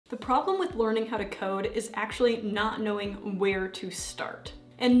The problem with learning how to code is actually not knowing where to start.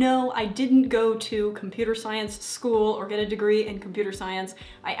 And no, I didn't go to computer science school or get a degree in computer science.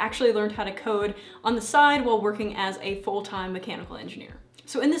 I actually learned how to code on the side while working as a full-time mechanical engineer.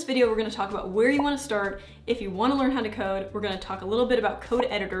 So in this video, we're gonna talk about where you wanna start. If you wanna learn how to code, we're gonna talk a little bit about code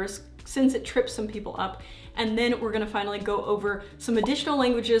editors since it trips some people up. And then we're gonna finally go over some additional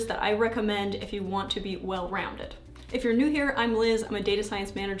languages that I recommend if you want to be well-rounded. If you're new here, I'm Liz, I'm a data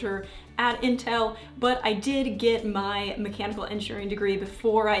science manager at Intel, but I did get my mechanical engineering degree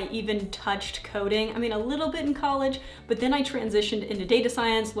before I even touched coding. I mean, a little bit in college, but then I transitioned into data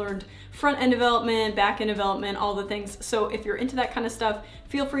science, learned front-end development, back-end development, all the things. So if you're into that kind of stuff,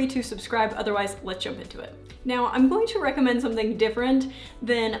 feel free to subscribe. Otherwise, let's jump into it. Now, I'm going to recommend something different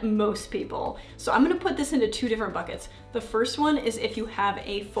than most people. So I'm gonna put this into two different buckets. The first one is if you have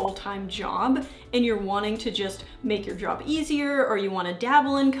a full-time job and you're wanting to just make your job easier, or you wanna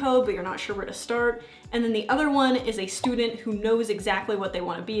dabble in code, but you're not sure where to start. And then the other one is a student who knows exactly what they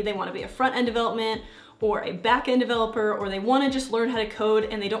wanna be. They wanna be a front-end development or a back-end developer, or they wanna just learn how to code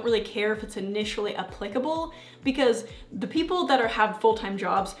and they don't really care if it's initially applicable, because the people that have full-time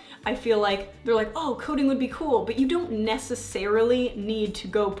jobs, I feel like they're like, oh, coding would be cool, but you don't necessarily need to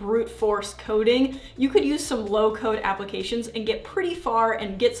go brute force coding. You could use some low-code applications and get pretty far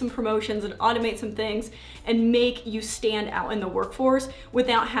and get some promotions and automate some things and make you stand out in the workforce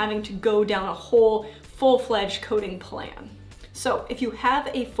without having to go down a whole full-fledged coding plan. So if you have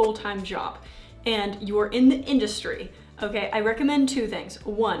a full-time job, and you're in the industry, okay, I recommend two things.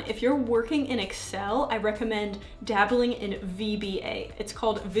 One, if you're working in Excel, I recommend dabbling in VBA. It's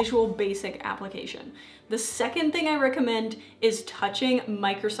called Visual Basic Application. The second thing I recommend is touching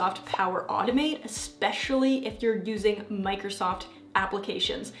Microsoft Power Automate, especially if you're using Microsoft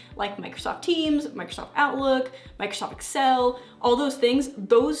applications like Microsoft Teams, Microsoft Outlook, Microsoft Excel, all those things.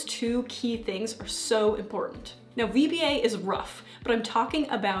 Those two key things are so important. Now, VBA is rough, but I'm talking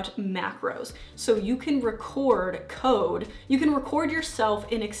about macros. So you can record code, you can record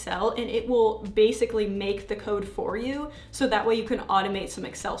yourself in Excel and it will basically make the code for you. So that way you can automate some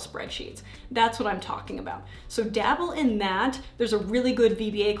Excel spreadsheets. That's what I'm talking about. So dabble in that. There's a really good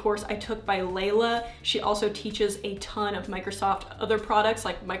VBA course I took by Layla. She also teaches a ton of Microsoft other products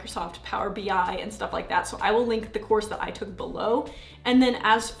like Microsoft Power BI and stuff like that. So I will link the course that I took below. And then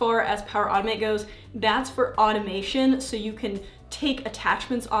as far as Power Automate goes, that's for automation. So you can take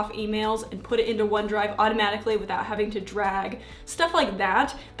attachments off emails and put it into OneDrive automatically without having to drag, stuff like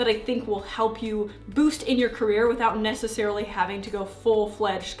that, that I think will help you boost in your career without necessarily having to go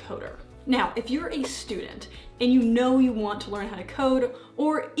full-fledged coder. Now, if you're a student and you know you want to learn how to code,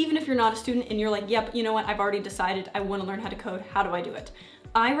 or even if you're not a student and you're like, yep, you know what, I've already decided I want to learn how to code, how do I do it?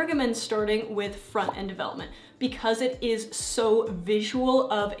 I recommend starting with front-end development because it is so visual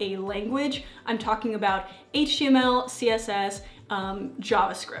of a language. I'm talking about HTML, CSS,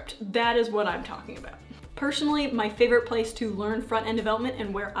 JavaScript. That is what I'm talking about. Personally, my favorite place to learn front-end development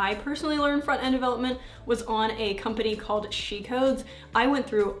and where I personally learned front-end development was on a company called SheCodes. I went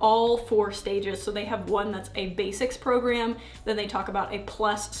through all 4 stages. So they have one that's a basics program, then they talk about a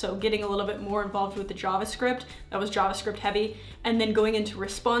plus, so getting a little bit more involved with the JavaScript. That was JavaScript heavy. And then going into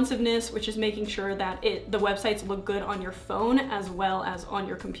responsiveness, which is making sure that the websites look good on your phone as well as on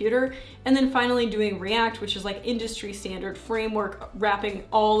your computer. And then finally doing React, which is like industry standard framework, wrapping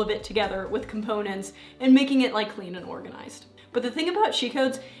all of it together with components and making it like clean and organized. But the thing about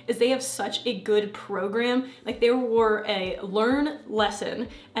SheCodes is they have such a good program. Like there were a learn lesson,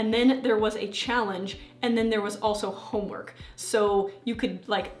 and then there was a challenge, and then there was also homework. So you could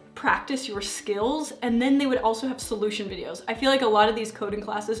like practice your skills, and then they would also have solution videos. I feel like a lot of these coding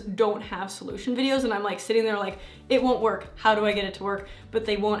classes don't have solution videos, and I'm like sitting there like, it won't work. How do I get it to work? But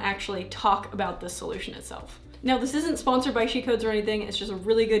they won't actually talk about the solution itself. Now, this isn't sponsored by SheCodes or anything, it's just a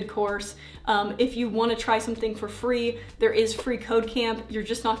really good course. If you want to try something for free, there is free code camp. You're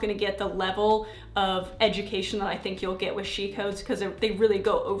just not going to get the level of education that I think you'll get with SheCodes because they really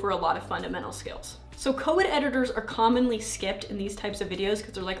go over a lot of fundamental skills. So code editors are commonly skipped in these types of videos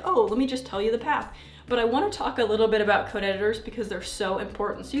because they're like, oh, let me just tell you the path. But I want to talk a little bit about code editors because they're so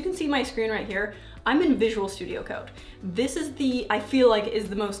important. So you can see my screen right here. I'm in Visual Studio Code. This is I feel like is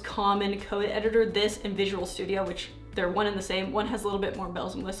the most common code editor, this and Visual Studio, which they're one and the same. One has a little bit more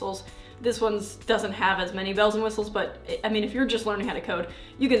bells and whistles. This one doesn't have as many bells and whistles, but I mean, if you're just learning how to code,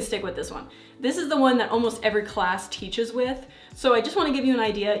 you can stick with this one. This is the one that almost every class teaches with. So I just want to give you an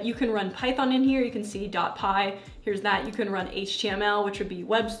idea. You can run Python in here. You can see .py. Here's that. You can run HTML, which would be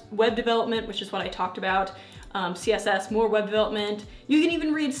web development, which is what I talked about. CSS, more web development. You can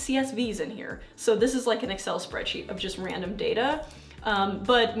even read CSVs in here. So this is like an Excel spreadsheet of just random data.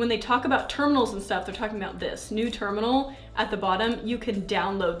 But when they talk about terminals and stuff, they're talking about this new terminal at the bottom. You can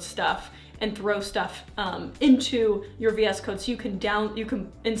download stuff and throw stuff into your VS Code. So you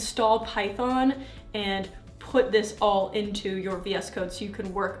can install Python and put this all into your VS Code, so you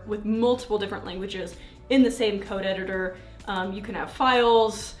can work with multiple different languages in the same code editor. You can have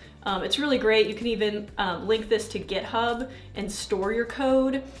files. It's really great. You can even link this to GitHub and store your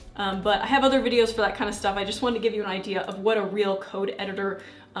code. But I have other videos for that kind of stuff. I just wanted to give you an idea of what a real code editor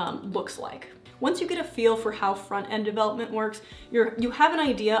looks like. Once you get a feel for how front-end development works, you have an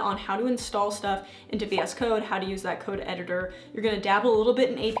idea on how to install stuff into VS Code, how to use that code editor. You're gonna dabble a little bit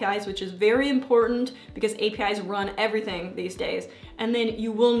in APIs, which is very important because APIs run everything these days. And then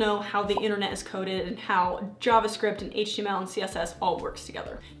you will know how the internet is coded and how JavaScript and HTML and CSS all works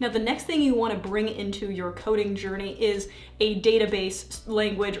together. Now, the next thing you wanna bring into your coding journey is a database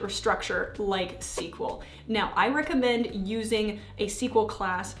language or structure like SQL. Now, I recommend using a SQL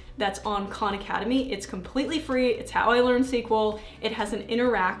class that's on Khan Academy. It's completely free. It's how I learned SQL. It has an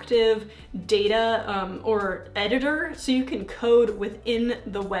interactive data or editor, so you can code within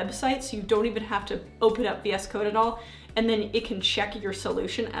the website, so you don't even have to open up VS Code at all. And then it can check your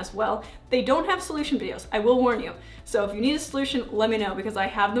solution as well. They don't have solution videos, I will warn you. So if you need a solution, let me know because I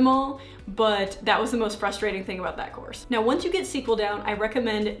have them all, but that was the most frustrating thing about that course. Now, once you get SQL down, I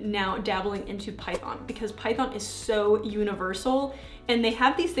recommend now dabbling into Python because Python is so universal and they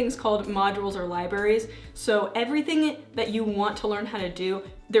have these things called modules or libraries. So everything that you want to learn how to do,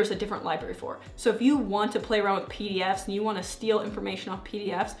 there's a different library for. So if you want to play around with PDFs and you want to steal information off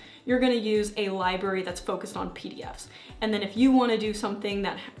PDFs, you're going to use a library that's focused on PDFs. And then if you want to do something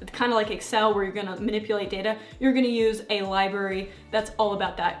that kind of like Excel where you're going to manipulate data, you're going to use a library that's all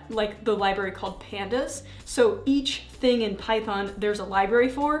about that, like the library called Pandas. So each thing in Python, there's a library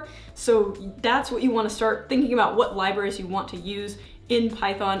for. So that's what you want to start thinking about, what libraries you want to use in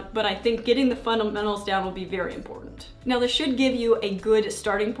Python, but I think getting the fundamentals down will be very important. Now, this should give you a good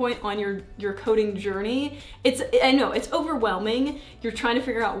starting point on your coding journey. I know it's overwhelming. You're trying to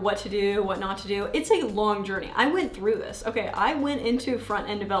figure out what to do, what not to do. It's a long journey. I went through this. Okay, I went into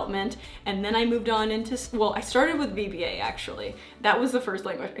front-end development and then I moved on into, well, I started with VBA actually. That was the first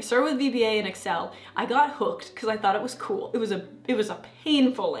language. I started with VBA and Excel. I got hooked because I thought it was cool. It was a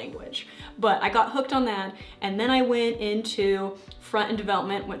painful language, but I got hooked on that. And then I went into front-end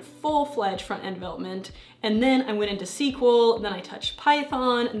development, went full-fledged front-end development, and then I went into SQL, then I touched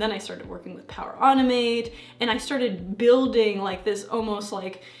Python, and then I started working with Power Automate, and I started building like this almost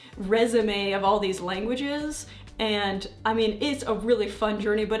like resume of all these languages. And I mean, it's a really fun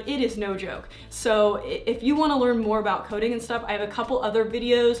journey, but it is no joke. So if you want to learn more about coding and stuff, I have a couple other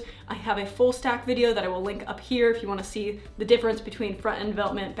videos. I have a full stack video that I will link up here if you want to see the difference between front-end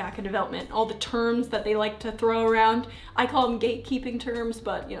development, back-end development, all the terms that they like to throw around. I call them gatekeeping terms,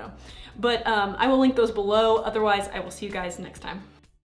 but you know. But I will link those below. Otherwise, I will see you guys next time.